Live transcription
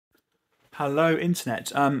Hello, internet.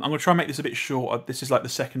 I'm going to try and make this a bit short. This is like the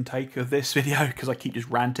second take of this video because I keep just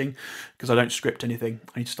ranting because I don't script anything.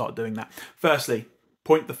 I need to start doing that. Firstly,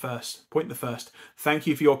 point the first. Thank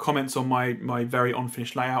you for your comments on my very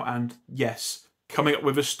unfinished layout, and yes, coming up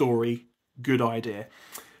with a story, good idea.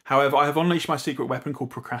 However, I have unleashed my secret weapon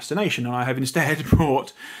called procrastination, and I have instead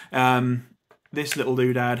brought this little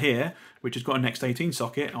doodad here, which has got a Next 18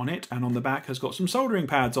 socket on it, and on the back has got some soldering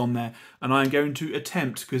pads on there. And I'm going to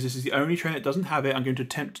attempt, because this is the only train that doesn't have it, I'm going to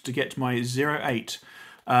attempt to get my 08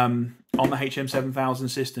 on the HM7000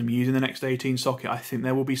 system using the Next 18 socket. I think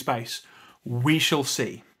there will be space. We shall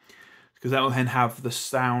see, because that will then have the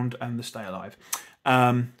sound and the stay alive.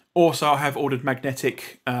 Also, I have ordered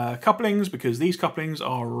magnetic couplings, because these couplings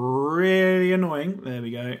are really annoying. There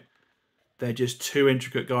we go. They're just too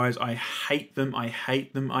intricate, guys. I hate them. I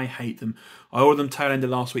hate them. I hate them. I ordered them tail end of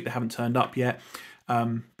last week. They haven't turned up yet,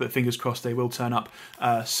 but fingers crossed they will turn up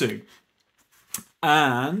soon.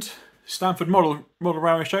 And Stanford Model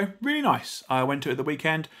Railway Show, really nice. I went to it at the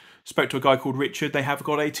weekend. Spoke to a guy called Richard. They have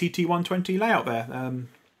got a TT120 layout there.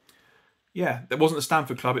 Yeah, it wasn't the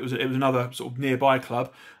Stanford club. It was another sort of nearby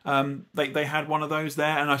club. They had one of those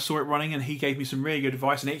there, and I saw it running, and he gave me some really good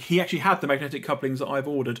advice. And he actually had the magnetic couplings that I've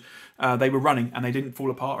ordered. They were running, and they didn't fall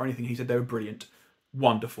apart or anything. He said they were brilliant,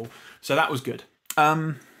 wonderful. So that was good.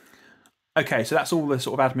 Okay, so that's all the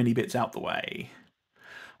sort of admin-y bits out the way.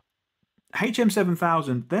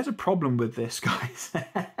 HM7000, there's a problem with this, guys.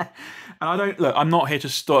 And I'm not here to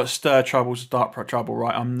stir trouble, start trouble,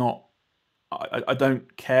 right? I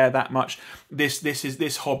don't care that much.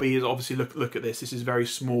 This hobby is obviously, look at this. This is very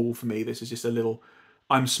small for me. This is just a little,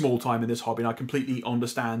 I'm small time in this hobby, and I completely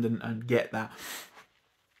understand and get that.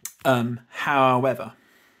 However,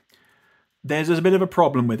 there's a bit of a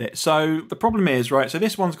problem with it. So the problem is, right, so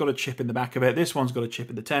this one's got a chip in the back of it. This one's got a chip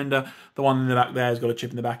in the tender. The one in the back there has got a chip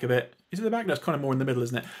in the back of it. Is it the back? That's kind of more in the middle,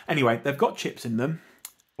 isn't it? Anyway, they've got chips in them.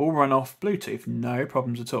 All run off Bluetooth. No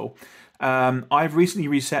problems at all. I've recently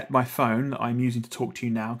reset my phone that I'm using to talk to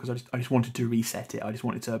you now, because I just wanted to reset it. I just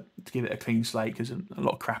wanted to give it a clean slate, because a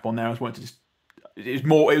lot of crap on there. I just wanted to just, it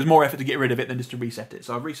was more effort to get rid of it than just to reset it.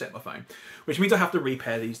 So I've reset my phone, which means I have to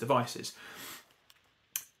repair these devices.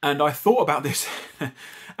 And I thought about this,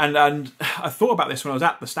 and I thought about this when I was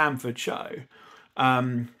at the Stanford show.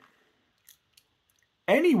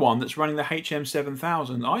 Anyone that's running the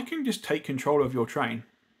HM7000, I can just take control of your train.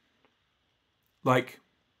 Like,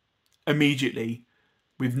 immediately,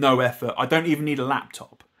 with no effort. I don't even need a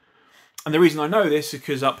laptop. And the reason I know this is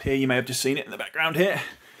because up here, you may have just seen it in the background here,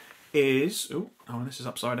 is, oh, this is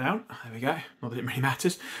upside down. There we go. Not that it really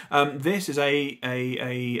matters. This is a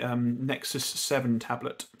Nexus 7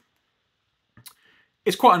 tablet.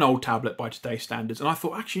 It's quite an old tablet by today's standards, and I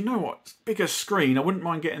thought, actually, you know what? Bigger screen. I wouldn't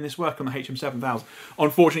mind getting this work on the HM7000.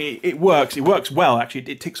 Unfortunately, it works. It works well,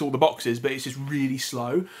 actually. It ticks all the boxes, but it's just really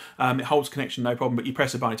slow. It holds connection, no problem, but you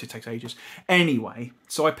press a button, it takes ages. Anyway,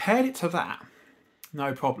 so I paired it to that.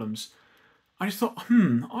 No problems. I just thought,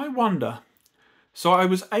 I wonder. So I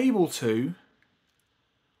was able to,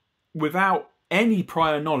 without any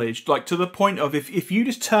prior knowledge, like to the point of if you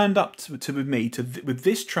just turned up with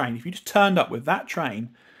this train, if you just turned up with that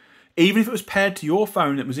train, even if it was paired to your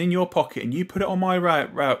phone that was in your pocket, and you put it on my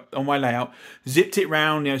on my layout, zipped it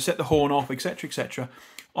round, set the horn off, etc., etc.,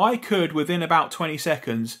 I could within about 20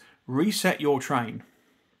 seconds reset your train,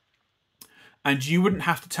 and you wouldn't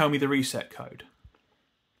have to tell me the reset code.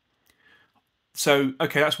 So,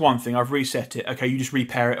 okay, that's one thing. I've reset it. Okay, you just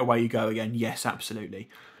repair it, away you go again. Yes, absolutely.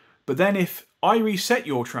 But then if I reset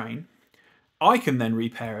your train, I can then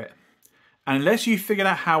repair it. And unless you figured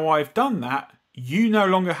out how I've done that, you no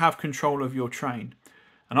longer have control of your train.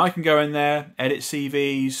 And I can go in there, edit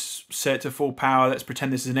CVs, set it to full power. Let's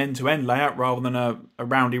pretend this is an end-to-end layout rather than a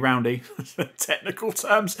roundy, technical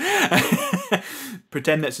terms.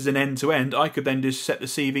 Pretend this is an end-to-end. I could then just set the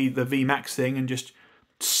CV, the VMAX thing, and just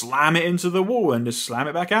slam it into the wall and just slam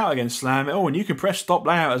it back out again, slam it all, and you can press stop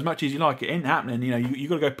layout as much as you like. It ain't happening. You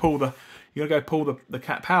got to go pull the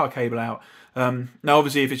power cable out. Now,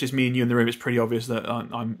 obviously, if it's just me and you in the room, it's pretty obvious that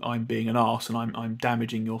I'm being an arse and I'm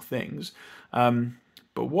damaging your things.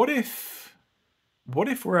 But what if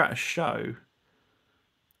we're at a show?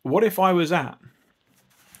 What if I was at,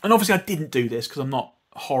 and obviously I didn't do this because I'm not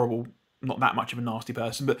horrible, not that much of a nasty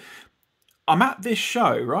person, but I'm at this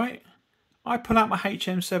show, right? I pull out my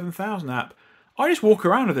HM7000 app. I just walk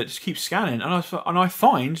around with it, just keep scanning, and I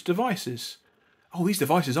find devices. Oh, these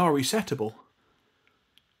devices are resettable.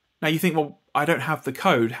 Now you think, well, I don't have the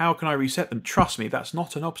code. How can I reset them? Trust me, that's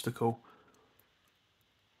not an obstacle.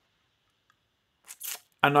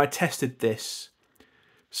 And I tested this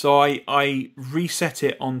So I reset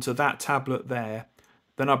it onto that tablet there.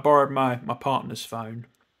 Then I borrowed my partner's phone,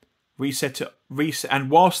 reset, and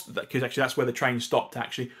whilst, because actually that's where the train stopped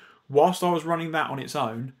actually, whilst I was running that on its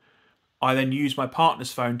own, I then used my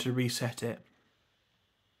partner's phone to reset it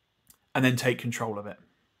and then take control of it.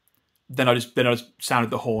 Then I just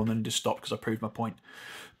sounded the horn and just stopped because I proved my point.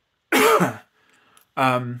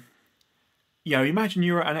 You know, imagine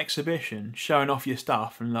you're at an exhibition showing off your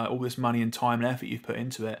stuff and like all this money and time and effort you've put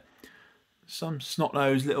into it. Some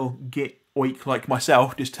snot-nosed little git oik like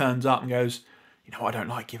myself just turns up and goes, you know, I don't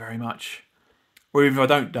like you very much. Or even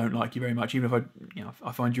if I don't like you very much, even if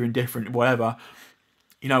I find you indifferent, whatever.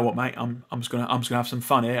 You know what, mate? I'm just gonna have some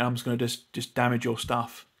fun here, and I'm just gonna just damage your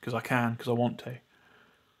stuff because I want to.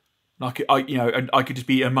 Like I could just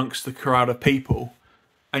be amongst the crowd of people,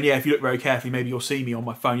 and yeah, if you look very carefully, maybe you'll see me on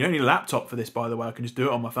my phone. You don't need a laptop for this, by the way. I can just do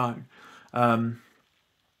it on my phone.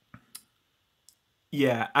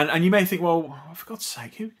 Yeah, and you may think, well, for God's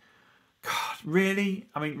sake, God, really?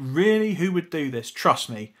 I mean, really, who would do this? Trust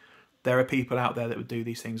me, there are people out there that would do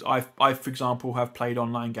these things. I, for example, have played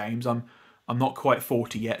online games. I'm not quite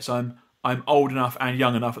 40 yet, so I'm old enough and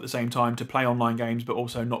young enough at the same time to play online games, but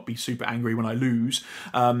also not be super angry when I lose.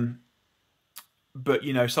 But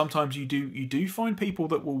you know, sometimes you do find people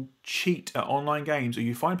that will cheat at online games, or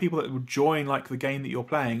you find people that will join like the game that you're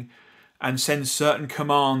playing and send certain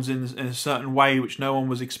commands in a certain way which no one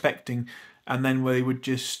was expecting, and then where they would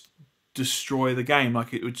just destroy the game.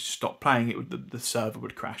 Like it would just stop playing. The server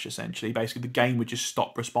would crash essentially. Basically, the game would just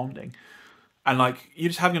stop responding. And like you're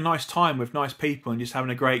just having a nice time with nice people and just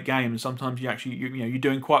having a great game. And sometimes you're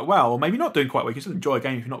doing quite well, or maybe not doing quite well. You can still enjoy a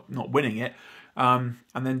game if you're not winning it. And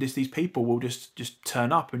then just these people will just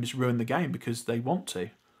turn up and just ruin the game because they want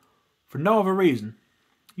to, for no other reason.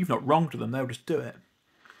 You've not wronged them; they'll just do it.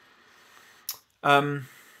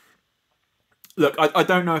 Look, I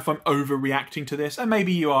don't know if I'm overreacting to this, and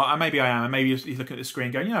maybe you are, and maybe I am, and maybe you're looking at the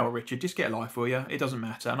screen going, you know what, Richard, just get a life, will you? It doesn't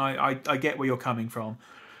matter, and I get where you're coming from.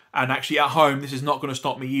 And actually, at home, this is not going to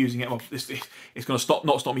stop me using it. Well, it's going to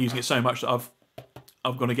not stop me using it so much that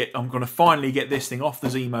I'm going to finally get this thing off the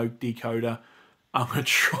Zemo decoder. I'm going to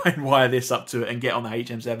try and wire this up to it and get on the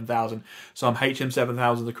HM7000. So I'm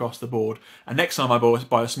HM7000 across the board. And next time I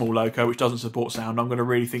buy a small loco which doesn't support sound, I'm going to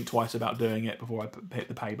really think twice about doing it before I hit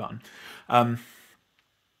the pay button.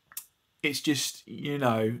 It's just, you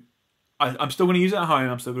know, I'm still going to use it at home.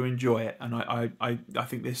 I'm still going to enjoy it. And I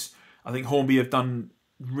think Hornby have done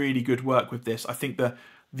really good work with this. I think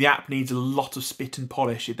the app needs a lot of spit and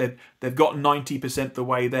polish. They've got 90% the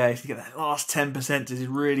way there. So you get that last 10% to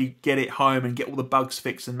really get it home and get all the bugs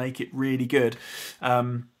fixed and make it really good.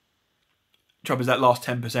 Trouble is that last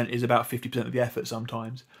 10% is about 50% of the effort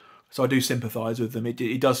sometimes. So I do sympathise with them.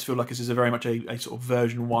 It does feel like this is a very much a sort of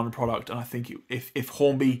version 1 product, and I think if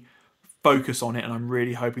Hornby focus on it, and I'm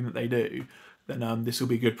really hoping that they do, then this will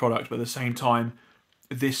be a good product. But at the same time,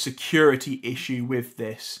 this security issue with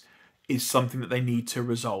this is something that they need to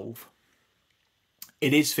resolve.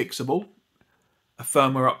 It is fixable. A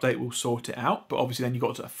firmware update will sort it out, but obviously then you've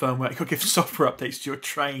got to give software updates to your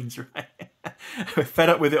trains, right? We're fed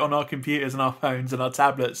up with it on our computers and our phones and our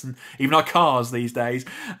tablets and even our cars these days.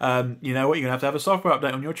 You know what? You're going to have a software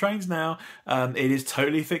update on your trains now. It is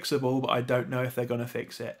totally fixable, but I don't know if they're going to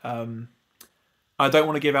fix it. I don't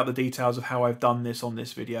want to give out the details of how I've done this on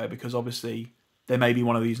this video because obviously there may be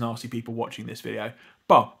one of these nasty people watching this video.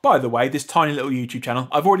 But, by the way, this tiny little YouTube channel,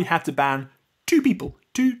 I've already had to ban two people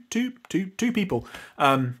who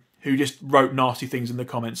just wrote nasty things in the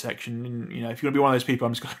comment section. And, you know, if you're going to be one of those people,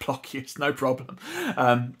 I'm just going to block you. It's no problem.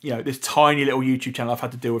 You know, this tiny little YouTube channel, I've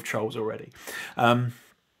had to deal with trolls already.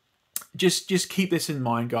 Just keep this in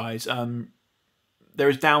mind, guys. There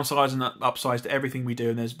is downsides and upsides to everything we do,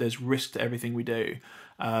 and there's risk to everything we do.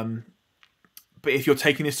 But if you're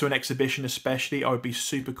taking this to an exhibition especially, I would be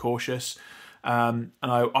super cautious. And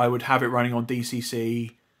I would have it running on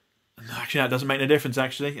DCC. Actually, that doesn't make no difference,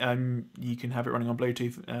 actually. You can have it running on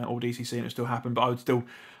Bluetooth or DCC and it'll still happen, but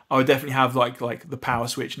I would definitely have like the power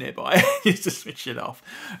switch nearby just to switch it off.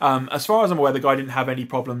 As far as I'm aware, the guy didn't have any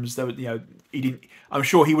problems. There, you know, he didn't. I'm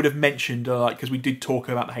sure he would have mentioned because we did talk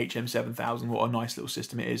about the HM7000, what a nice little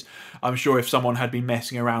system it is. I'm sure if someone had been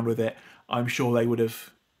messing around with it, I'm sure they would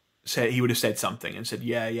have said, he would have said something and said,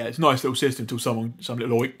 yeah, it's a nice little system until some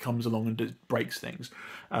little oik comes along and breaks things.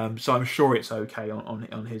 So I'm sure it's okay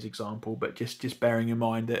on his example, but just bearing in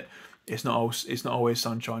mind that it's not always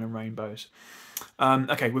sunshine and rainbows.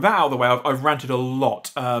 Okay, with that out of the way, I've ranted a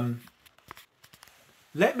lot.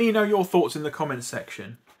 Let me know your thoughts in the comments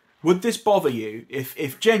section. Would this bother you?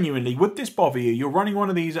 If genuinely, would this bother you? You're running one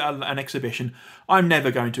of these at an exhibition. I'm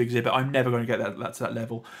never going to exhibit. I'm never going to get that to that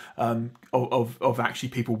level of actually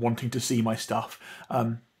people wanting to see my stuff.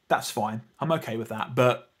 That's fine. I'm okay with that.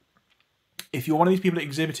 But if you're one of these people that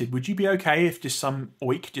exhibited, would you be okay if just some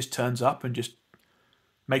oik just turns up and just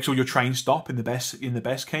makes all your trains stop in the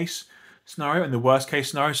best case scenario, and the worst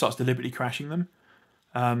case scenario starts deliberately crashing them?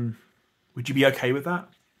 Would you be okay with that?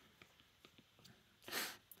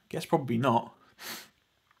 Guess probably not.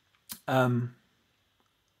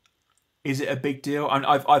 Is it a big deal?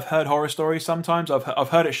 I've heard horror stories sometimes. I've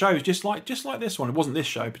heard at shows just like this one. It wasn't this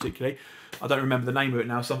show particularly. I don't remember the name of it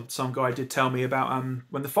now. Some guy did tell me about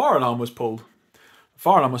when the fire alarm was pulled. The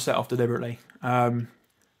fire alarm was set off deliberately.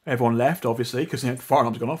 Everyone left, obviously, because the fire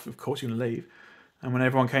alarm's gone off. Of course, you're going to leave. And when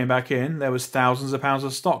everyone came back in, there was thousands of pounds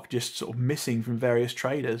of stock just sort of missing from various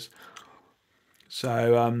traders.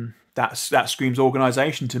 So that screams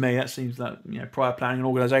organisation to me. That seems like, you know, prior planning and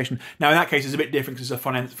organisation. Now in that case, it's a bit different because it's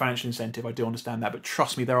a financial incentive. I do understand that, but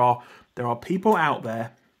trust me, there are people out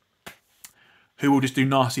there who will just do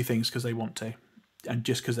nasty things because they want to, and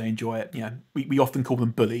just because they enjoy it. You know, we often call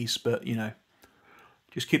them bullies, but you know,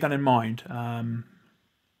 just keep that in mind.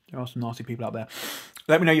 There are some nasty people out there.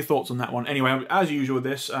 Let me know your thoughts on that one. Anyway, as usual with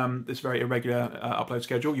this, this very irregular upload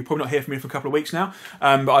schedule, you'll probably not hear from me for a couple of weeks now.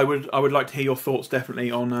 But I would like to hear your thoughts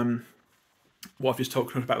definitely on what I've just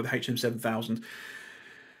talked about with the HM7000.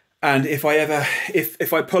 And if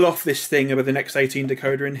I pull off this thing with the Next 18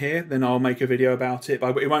 decoder in here, then I'll make a video about it.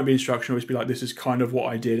 But it won't be instructional. It'll just be like, this is kind of what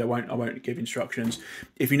I did. I won't give instructions.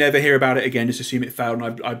 If you never hear about it again, just assume it failed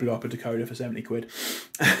and I blew up a decoder for 70 quid.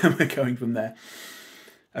 We're going from there.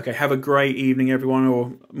 Okay, have a great evening, everyone,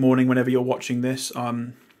 or morning whenever you're watching this.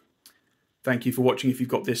 Thank you for watching if you've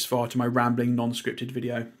got this far to my rambling, non-scripted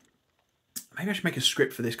video. Maybe I should make a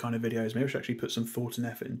script for this kind of videos. Maybe I should actually put some thought and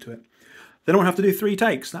effort into it. Then I won't have to do 3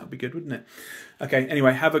 takes. That would be good, wouldn't it? Okay,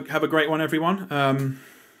 anyway, have a great one, everyone.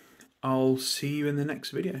 I'll see you in the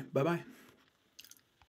next video. Bye-bye.